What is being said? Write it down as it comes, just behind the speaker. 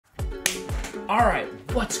Alright,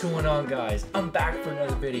 what's going on, guys? I'm back for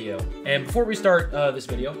another video. And before we start this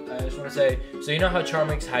video, I just want to say, so you know how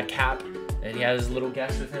Charmix had Cap and he had his little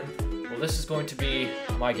guest with him? Well, this is going to be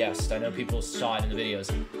my guest. I know people saw it in the videos.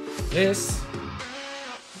 This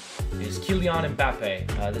is Kylian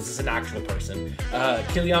Mbappe. This is an actual person.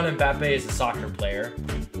 Kylian Mbappe is a soccer player.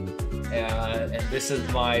 And this is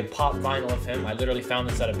my pop vinyl of him. I literally found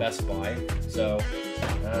this at a Best Buy. So,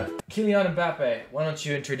 Kylian Mbappe, why don't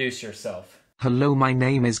you introduce yourself? Hello, my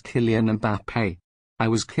name is Kylian Mbappe. I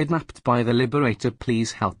was kidnapped by the Liberator.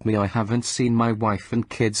 Please help me. I haven't seen my wife and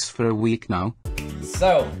kids for a week now.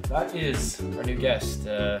 So, that is our new guest.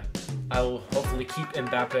 I will hopefully keep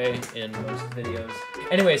Mbappe in most videos.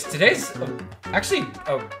 Anyways, today's actually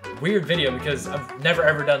a weird video because I've never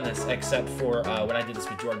ever done this except for when I did this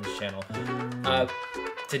with Jordan's channel.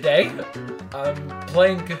 Today, I'm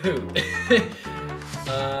playing Kahoot.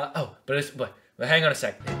 But hang on a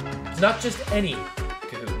sec. It's not just any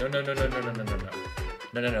Kahoot.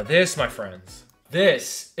 No. This, my friends.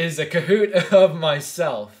 This is a Kahoot of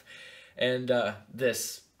myself. And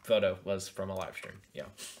this photo was from a live stream. Yeah.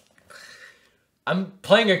 I'm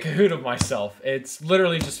playing a Kahoot of myself. It's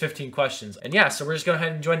literally just 15 questions. And yeah, so we're just going to go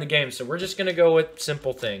ahead and join the game. So we're just going to go with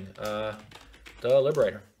simple thing. The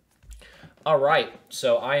Liberator. All right.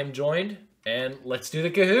 So I am joined. And let's do the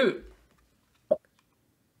Kahoot.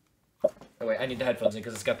 Oh, wait. I need the headphones in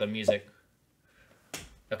because it's got the music.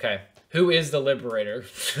 Okay. Who is the Liberator?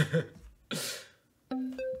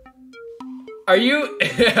 Are you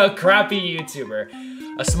a crappy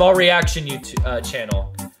YouTuber? A small reaction YouTube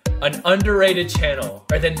channel? An underrated channel?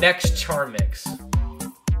 Or the next Charmix?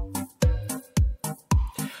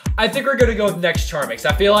 I think we're gonna go with next Charmix.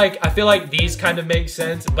 I feel like these kind of make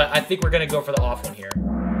sense, but I think we're gonna go for the off one here.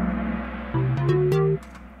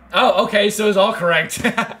 Oh, okay, so it's all correct.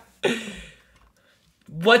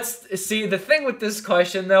 See, the thing with this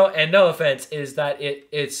question though, and no offense, is that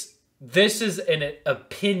this is an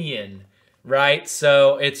opinion, right?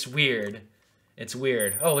 So it's weird. It's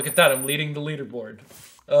weird. Oh, look at that, I'm leading the leaderboard.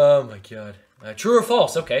 Oh my god. True or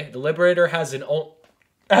false? Okay, the Liberator has an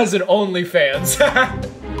OnlyFans.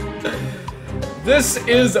 This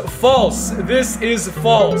is false. This is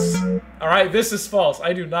false. All right, this is false.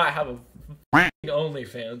 I do not have a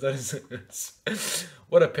OnlyFans. That is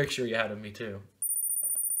what a picture you had of me too.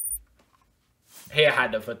 Hey, I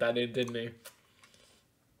had to put that in, didn't he?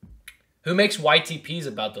 Who makes YTPs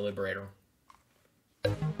about the Liberator?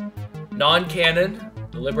 Non-canon,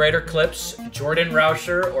 TheLiberatorClips, Jordan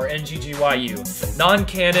Rauscher, or NGGYU.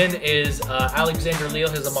 Non-canon is Alexander Leal,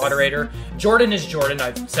 who's a moderator. Jordan is Jordan,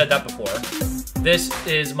 I've said that before. This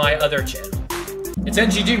is my other channel. It's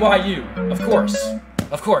NGGYU, of course.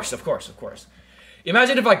 Of course.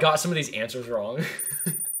 Imagine if I got some of these answers wrong.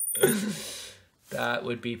 That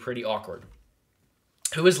would be pretty awkward.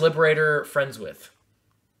 Who is Liberator friends with?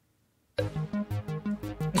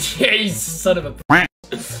 Yeah, you son of a...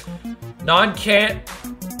 Non-can...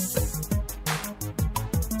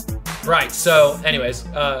 Right, so, anyways,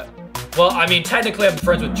 well, I mean, technically I'm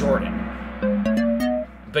friends with Jordan.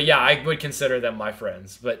 But yeah, I would consider them my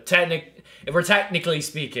friends. But if we're technically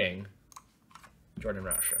speaking, Jordan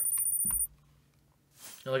Rauscher.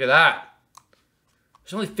 Look at that.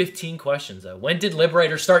 There's only 15 questions, though. When did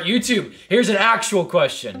Liberator start YouTube? Here's an actual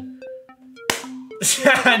question.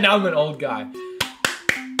 Now I'm an old guy.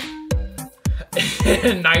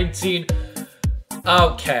 19.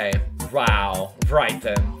 Okay. Wow. Right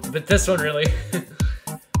then. But this one really.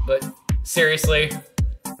 But seriously.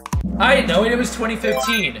 I didn't know it was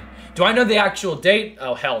 2015. Do I know the actual date?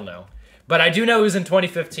 Oh, hell no. But I do know it was in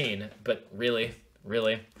 2015. But really?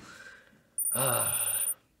 Really?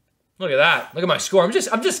 Look at that. Look at my score. I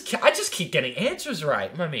just keep getting answers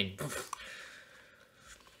right. I mean,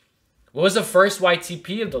 what was the first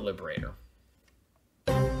YTP of the Liberator?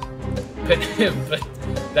 But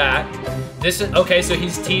this is okay. So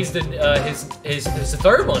he's teased in his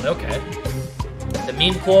third one. Okay. The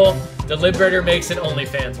meme pool. The Liberator makes an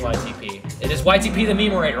OnlyFans YTP. It is YTP the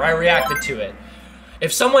Memerator. I reacted to it.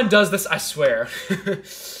 If someone does this, I swear.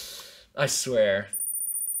 I swear.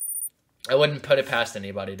 I wouldn't put it past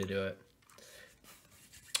anybody to do it.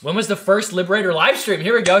 When was the first Liberator live stream?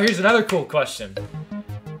 Here we go. Here's another cool question.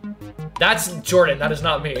 That's Jordan. That is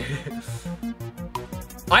not me.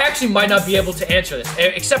 I actually might not be able to answer this,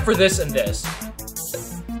 except for this and this.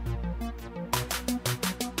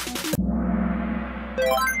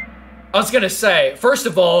 I was gonna say, first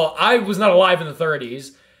of all, I was not alive in the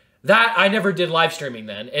 30s. That, I never did live streaming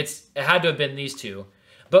then. It had to have been these two.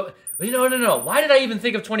 But no. Why did I even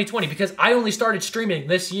think of 2020? Because I only started streaming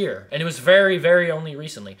this year, and it was very, very only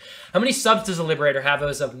recently. How many subs does the Liberator have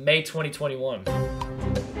as of May 2021?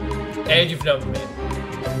 And you've known me.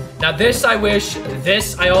 Now this I wish,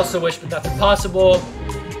 this I also wish, but that's impossible.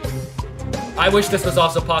 I wish this was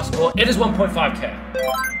also possible. It is 1.5K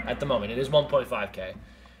at the moment. It is 1.5K.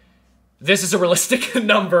 This is a realistic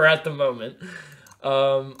number at the moment.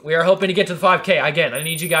 We are hoping to get to the 5K. Again, I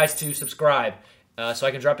need you guys to subscribe so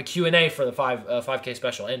I can drop a Q&A for the 5K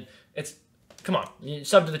special. And it's, come on,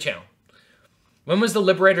 sub to the channel. When was the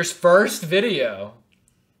Liberator's first video?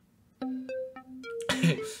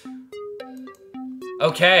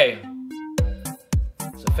 Okay.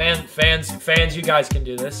 So fans, you guys can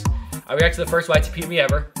do this. I reacted to the first YTP me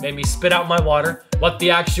ever. Made me spit out my water. What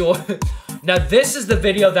the actual... Now this is the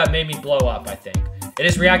video that made me blow up, I think. It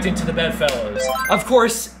is reacting to the Bedfellows. Of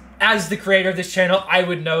course, as the creator of this channel, I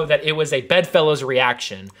would know that it was a Bedfellows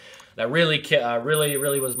reaction. That really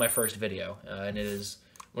was my first video. And it is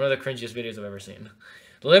one of the cringiest videos I've ever seen.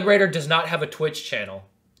 The Liberator does not have a Twitch channel.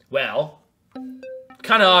 Well,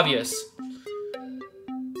 kind of obvious.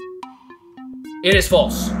 It is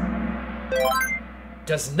false.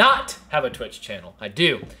 Does not have a Twitch channel. I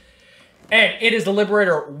do. And it is the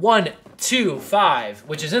Liberator 125,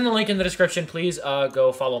 which is in the link in the description. Please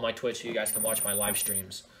go follow my Twitch so you guys can watch my live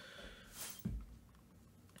streams.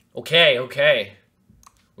 Okay.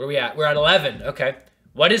 Where are we at? We're at 11. Okay.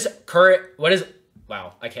 Wow,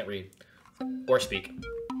 I can't read or speak.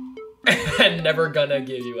 I'm never gonna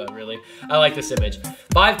give you up, really. I like this image.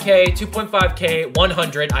 5K, 2.5K,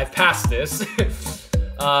 100. I've passed this.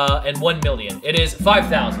 And 1 million. It is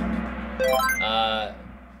 5,000.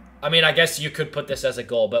 I mean, I guess you could put this as a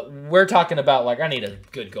goal, but we're talking about, like, I need a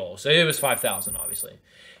good goal. So it was 5,000, obviously.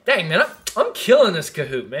 Dang, man, I'm killing this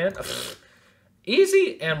Kahoot, man.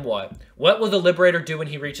 Easy and what? What will the Liberator do when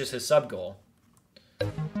he reaches his sub goal?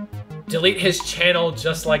 Delete his channel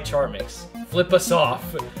just like Charmix. Flip us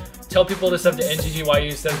off. Tell people to sub to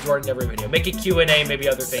NGGYU instead of Jordan every video. Make a Q&A, maybe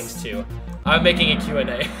other things too. I'm making a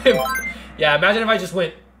Q&A. Yeah, imagine if I just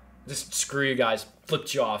went, just screw you guys,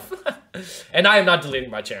 flipped you off. And I am not deleting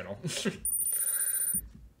my channel.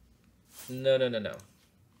 No.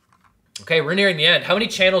 Okay, we're nearing the end. How many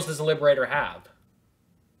channels does the Liberator have?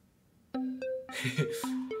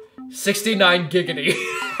 69 giggity.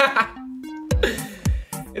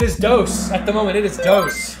 It is dose. At the moment, it is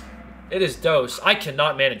dose. It is dose. I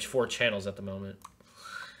cannot manage 4 channels at the moment.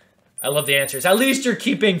 I love the answers. At least you're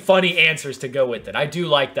keeping funny answers to go with it. I do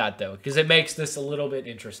like that, though, because it makes this a little bit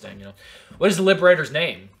interesting, you know. What is the Liberator's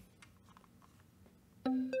name?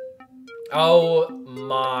 Oh,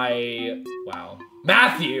 my... Wow.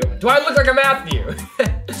 Matthew. Do I look like a Matthew?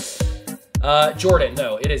 Jordan.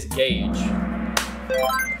 No, it is Gage.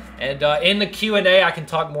 And in the Q&A, I can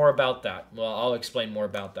talk more about that. Well, I'll explain more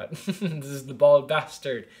about that. This is the bald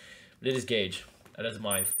bastard. But it is Gage. That is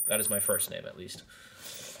my first name, at least.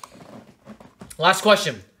 Last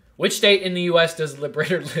question. Which state in the U.S. does the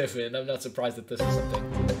Liberator live in? I'm not surprised that this is something.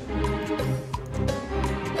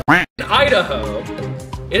 Idaho.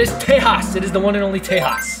 It is Tejas. It is the one and only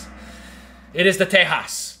Tejas. It is the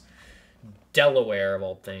Tejas. Delaware, of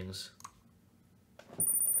all things.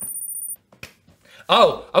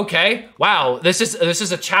 Oh, okay. Wow, this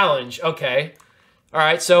is a challenge. Okay. All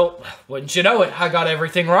right, so wouldn't you know it, I got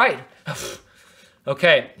everything right.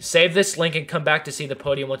 Okay, save this link and come back to see the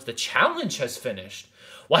podium once the challenge has finished.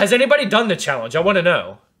 Well, has anybody done the challenge? I want to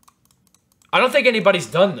know. I don't think anybody's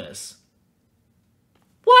done this.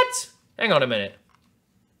 What? Hang on a minute.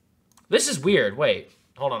 This is weird. Wait,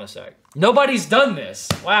 hold on a sec. Nobody's done this.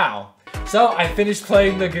 Wow. So I finished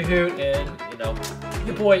playing the Kahoot, and you know,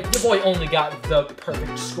 your boy only got the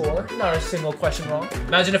perfect score. Not a single question wrong.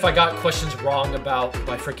 Imagine if I got questions wrong about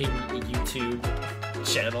my freaking YouTube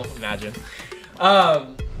channel. Imagine.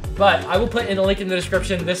 But I will put in a link in the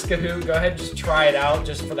description this Kahoot. Go ahead and just try it out,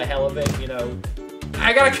 just for the hell of it. You know,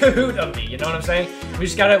 I got a Kahoot of me. You know what I'm saying? We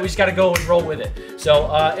just gotta go and roll with it.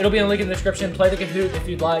 So it'll be in the link in the description. Play the Kahoot if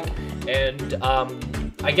you'd like, and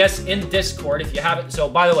I guess in Discord if you haven't. So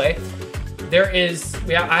by the way,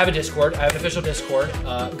 I have a Discord. I have an official Discord.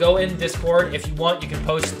 Go in Discord if you want. You can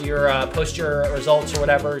post your results or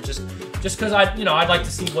whatever. Just because I'd like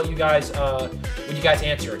to see what you guys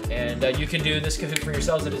answered, and you can do this Kahoot for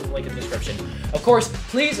yourselves. It is in the link in the description. Of course,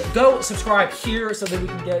 please go subscribe here so that we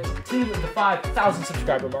can get to the 5,000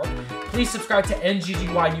 subscriber mark. Please subscribe to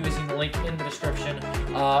NGGYU using the link in the description.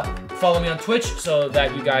 Follow me on Twitch so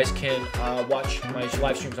that you guys can watch my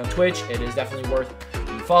live streams on Twitch. It is definitely worth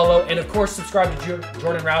follow, and of course subscribe to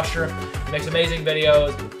Jordan Rauscher. He makes amazing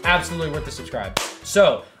videos, absolutely worth the subscribe.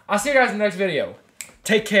 So I'll see you guys in the next video.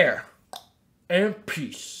 Take care. And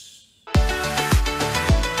peace.